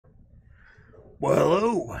Well,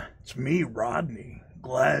 hello, it's me, Rodney.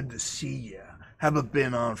 Glad to see you. Haven't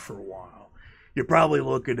been on for a while. You're probably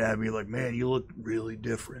looking at me like, man, you look really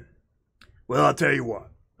different. Well, I'll tell you what.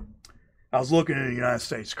 I was looking at the United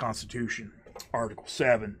States Constitution, Article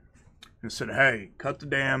 7, and said, hey, cut the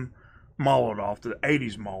damn mullet off, the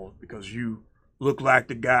 80s mullet, because you look like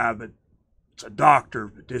the guy that's a doctor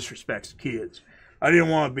but disrespects kids. I didn't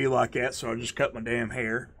want to be like that, so I just cut my damn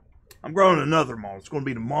hair. I'm growing another mullet. It's going to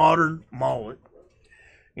be the modern mullet.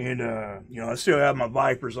 And, I still have my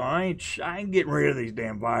Vipers on. I ain't getting rid of these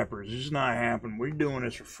damn Vipers. It's just not happening. We're doing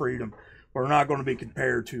this for freedom. We're not going to be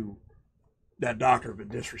compared to that doctor that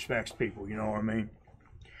disrespects people, you know what I mean?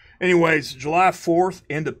 Anyways, July 4th,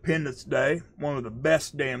 Independence Day. One of the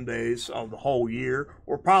best damn days of the whole year,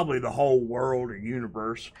 or probably the whole world or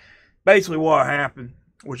universe. Basically what happened,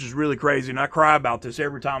 which is really crazy, and I cry about this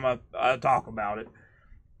every time I talk about it.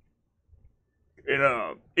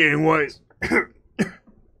 Anyways...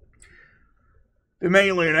 The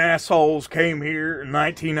alien assholes came here in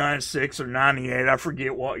 1996 or 98, I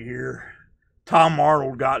forget what year. Tom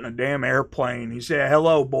Arnold got in a damn airplane. He said,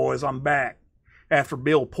 hello, boys, I'm back. After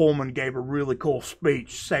Bill Pullman gave a really cool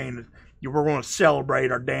speech saying that we're going to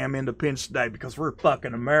celebrate our damn Independence Day because we're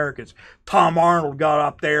fucking Americans. Tom Arnold got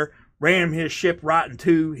up there, ran his ship right in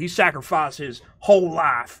two. He sacrificed his whole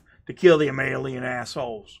life to kill them alien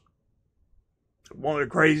assholes. One of the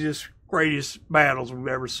greatest battles we've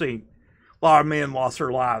ever seen. A lot of men lost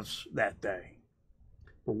their lives that day.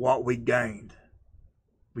 But what we gained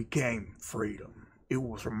became freedom. It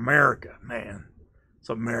was America, man. It's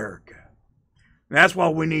America. And that's why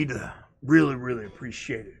we need to really, really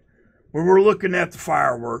appreciate it. When we're looking at the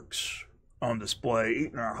fireworks on display,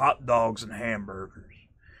 eating our hot dogs and hamburgers,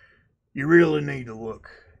 you really need to look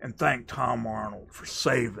and thank Tom Arnold for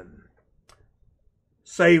saving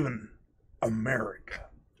America.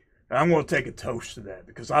 And I'm going to take a toast to that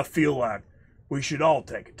because I feel like we should all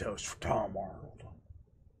take a toast for Tom Arnold.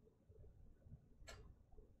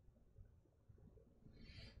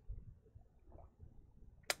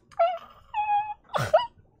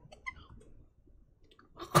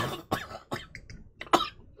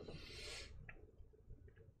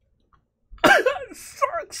 It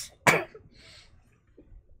sucks.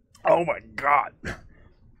 Oh my God.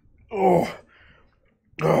 Oh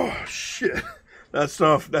shit. That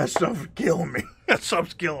stuff is killing me. That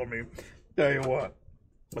stuff's killing me. Tell you what.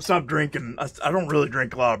 I stopped drinking. I don't really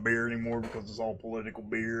drink a lot of beer anymore because it's all political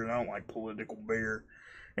beer, and I don't like political beer.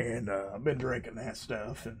 And I've been drinking that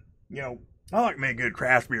stuff. And, I like me a good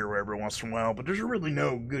craft beer every once in a while, but there's really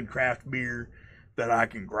no good craft beer that I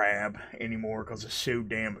can grab anymore because it's so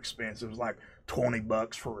damn expensive. It's like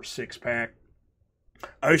 $20 for a 6-pack.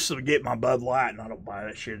 I used to get my Bud Light, and I don't buy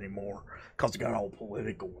that shit anymore because it got all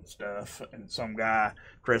political and stuff. And some guy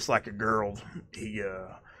dressed like a girl, he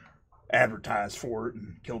advertised for it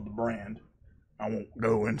and killed the brand. I won't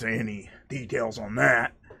go into any details on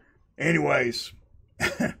that. Anyways,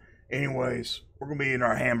 we're going to be eating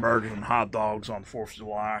our hamburgers and hot dogs on the 4th of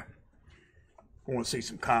July. We're going to see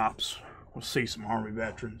some cops. We'll see some Army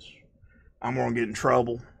veterans. I'm going to get in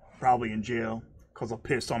trouble, probably in jail, because I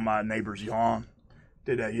pissed on my neighbor's lawn.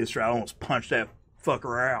 Did that yesterday. I almost punched that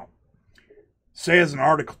fucker out. It says in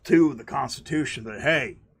Article 2 of the Constitution that,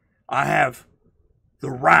 hey, I have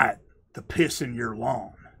the right to piss in your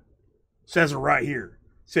lawn. It says it right here.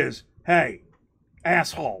 It says, hey,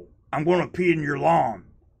 asshole, I'm going to pee in your lawn.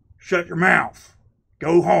 Shut your mouth.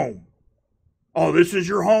 Go home. Oh, this is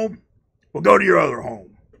your home? Well, go to your other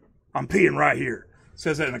home. I'm peeing right here. It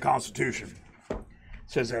says that in the Constitution. It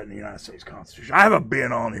says that in the United States Constitution. I haven't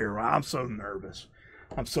been on here. I'm so nervous.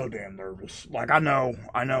 I'm so damn nervous. Like, I know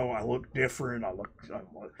I look different. I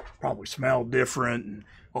probably smell different and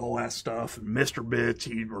all that stuff. And Mr. Bits,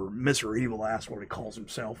 or Mr. Evil, that's what he calls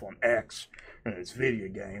himself on X in his video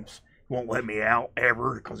games. He won't let me out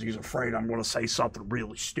ever because he's afraid I'm going to say something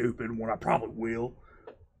really stupid when I probably will.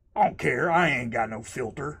 I don't care. I ain't got no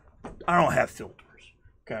filter. I don't have filters.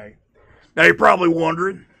 Okay? Now, you're probably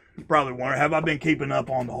wondering, have I been keeping up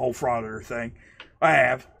on the whole Frauder thing? I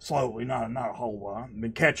have, slowly, not a whole lot. I've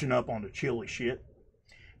been catching up on the chili shit.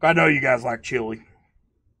 I know you guys like chili.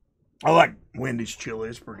 I like Wendy's chili;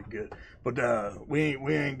 it's pretty good. But we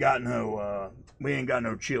ain't got no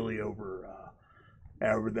chili over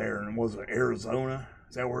there. And was it Arizona?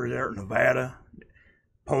 Is that where he's at? Nevada,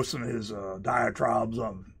 posting his diatribes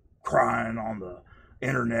of crying on the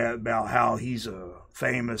internet about how he's a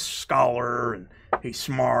famous scholar and he's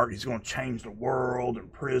smart. He's going to change the world in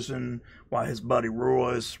prison while his buddy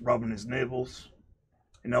Roy's rubbing his nipples.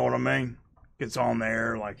 You know what I mean? Gets on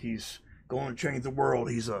there like he's going to change the world.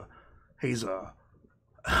 He's a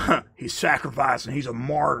he's sacrificing. He's a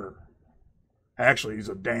martyr. Actually, he's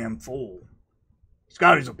a damn fool. He's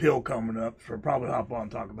got his appeal coming up, so we'll probably hop on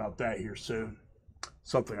and talk about that here soon.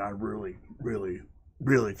 Something I really, really,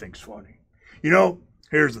 really think's funny. You know,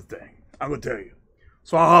 here's the thing. I'm going to tell you.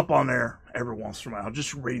 So I'll hop on there every once in a while,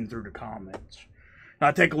 just reading through the comments. And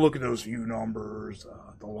I take a look at those view numbers,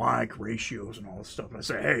 the like ratios and all this stuff. And I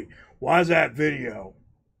say, hey, why does that video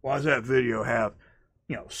have,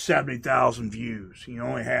 70,000 views? You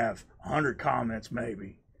only have 100 comments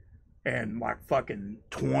maybe, and like fucking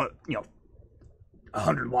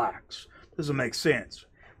 100 likes. Doesn't make sense.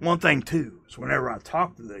 One thing too is whenever I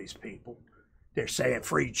talk to these people, they're saying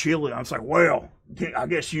free chili. I'm like, well, I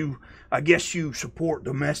guess you support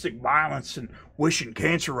domestic violence and wishing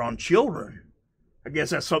cancer on children. I guess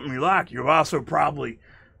that's something you like. You also probably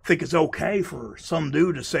think it's okay for some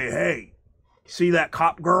dude to say, hey, see that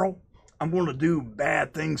cop girl? I'm going to do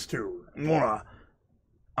bad things to her.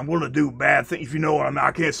 I'm going to do bad things. If you know what I mean.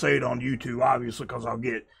 I can't say it on YouTube, obviously, because I'll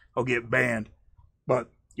get banned.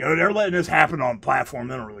 But they're letting this happen on platform.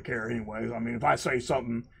 They don't really care anyways. I mean, if I say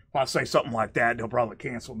something like that, they'll probably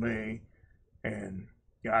cancel me. And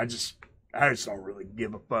I just don't really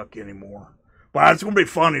give a fuck anymore. But it's going to be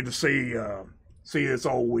funny to see this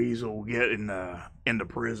old weasel get into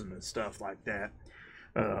prison and stuff like that.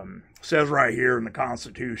 Says right here in the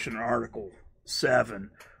Constitution, Article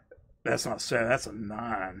 7. That's not 7. That's a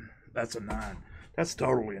 9. That's a 9. That's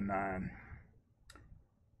totally a 9.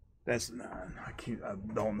 That's a 9. I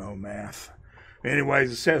don't know math.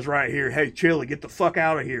 Anyways, it says right here, hey, Chili, get the fuck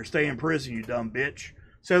out of here. Stay in prison, you dumb bitch.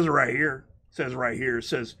 Says it right here. It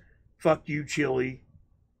says, fuck you, Chili.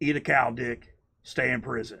 Eat a cow dick. Stay in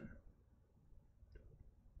prison.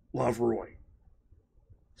 Love, Roy.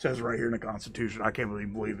 Says right here in the Constitution. I can't really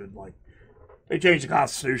believe it. Like, they change the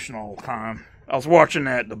Constitution all the time. I was watching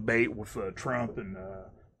that debate with Trump and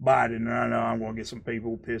Biden, and I know I'm going to get some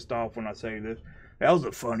people pissed off when I say this. That was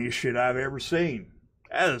the funniest shit I've ever seen.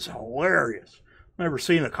 That is hilarious. I've never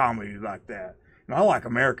seen a comedy like that. And I like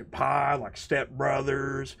American Pie, I like Step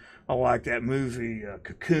Brothers. I like that movie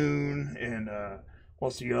Cocoon, and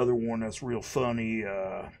what's the other one that's real funny?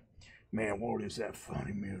 Man, what is that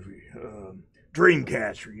funny movie?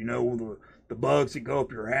 Dreamcatcher, the bugs that go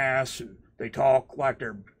up your ass and they talk like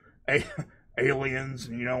they're aliens,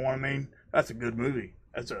 and you know what I mean? That's a good movie.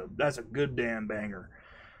 That's a good damn banger.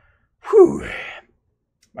 Whew.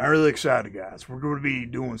 I'm really excited, guys. We're going to be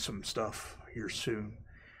doing some stuff here soon.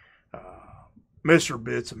 Mr.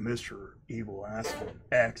 Bits and Mr. Evil Ass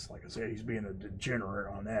X, like I said, he's being a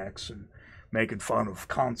degenerate on X and making fun of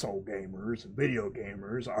console gamers and video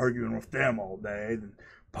gamers, arguing with them all day, and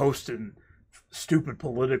posting stupid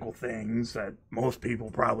political things that most people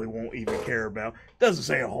probably won't even care about. Doesn't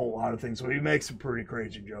say a whole lot of things, but he makes some pretty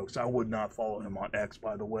crazy jokes. I would not follow him on X,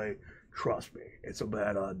 by the way. Trust me, it's a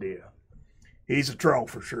bad idea. He's a troll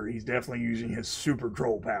for sure. He's definitely using his super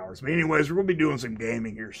troll powers. But anyways, we're going to be doing some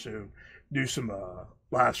gaming here soon. Do some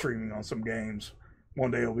live streaming on some games.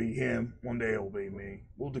 One day it'll be him. One day it'll be me.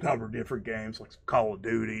 We'll cover different games like Call of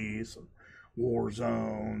Duty, some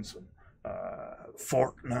Warzone, some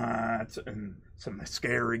Fortnite, and some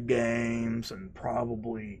scary games, and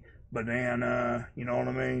probably Banana. You know what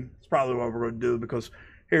I mean? It's probably what we're going to do, because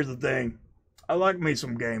here's the thing. I like me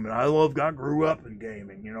some gaming. I grew up in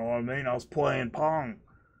gaming. You know what I mean? I was playing the Pong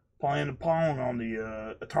on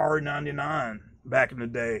the Atari 99 back in the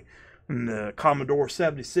day, and the Commodore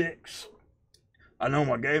 76. I know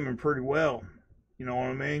my gaming pretty well. You know what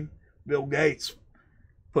I mean? Bill Gates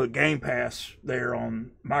put Game Pass there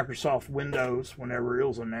on Microsoft Windows whenever it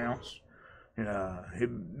was announced. You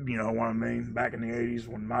know what I mean? Back in the 80s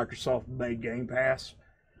when Microsoft made Game Pass.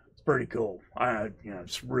 It's pretty cool.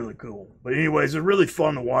 It's really cool. But anyways, it's really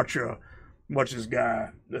fun to watch this guy,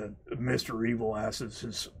 Mr. Evil Asses,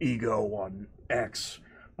 his ego on X,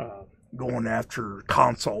 going after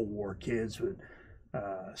console war kids who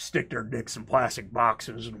stick their dicks in plastic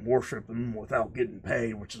boxes and worship them without getting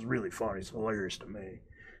paid, which is really funny. It's hilarious to me.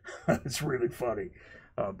 It's really funny.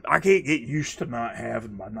 I can't get used to not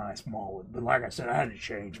having my nice mullet. But like I said, I had to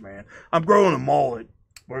change, man. I'm growing a mullet,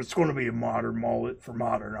 but it's going to be a modern mullet for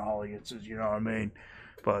modern audiences, you know what I mean?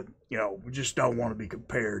 But, we just don't want to be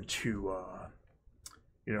compared to,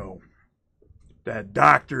 that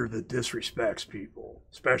doctor that disrespects people,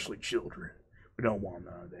 especially children. We don't want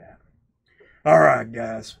none of that. All right,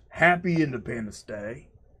 guys. Happy Independence Day.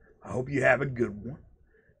 I hope you have a good one.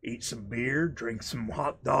 Eat some beer, drink some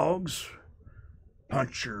hot dogs,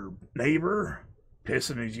 punch your neighbor, piss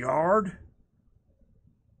in his yard,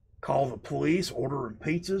 call the police, order him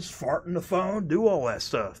pizzas, fart in the phone, do all that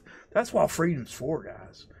stuff. That's what freedom's for,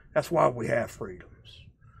 guys. That's why we have freedoms.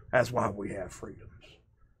 That's why we have freedoms.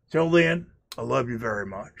 Till then, I love you very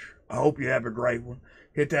much. I hope you have a great one.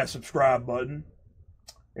 Hit that subscribe button.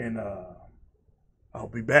 And I'll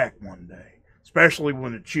be back one day. Especially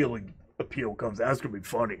when the Chile appeal comes out. That's going to be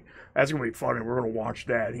funny. That's going to be funny. We're going to watch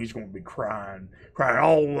that. And he's going to be crying.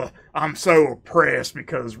 I'm so oppressed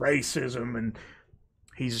because racism. And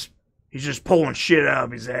he's just pulling shit out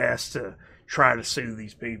of his ass to try to sue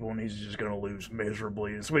these people. And he's just going to lose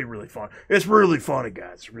miserably. It's going to be really fun. It's really funny,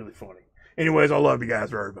 guys. It's really funny. Anyways, I love you guys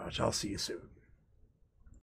very much. I'll see you soon.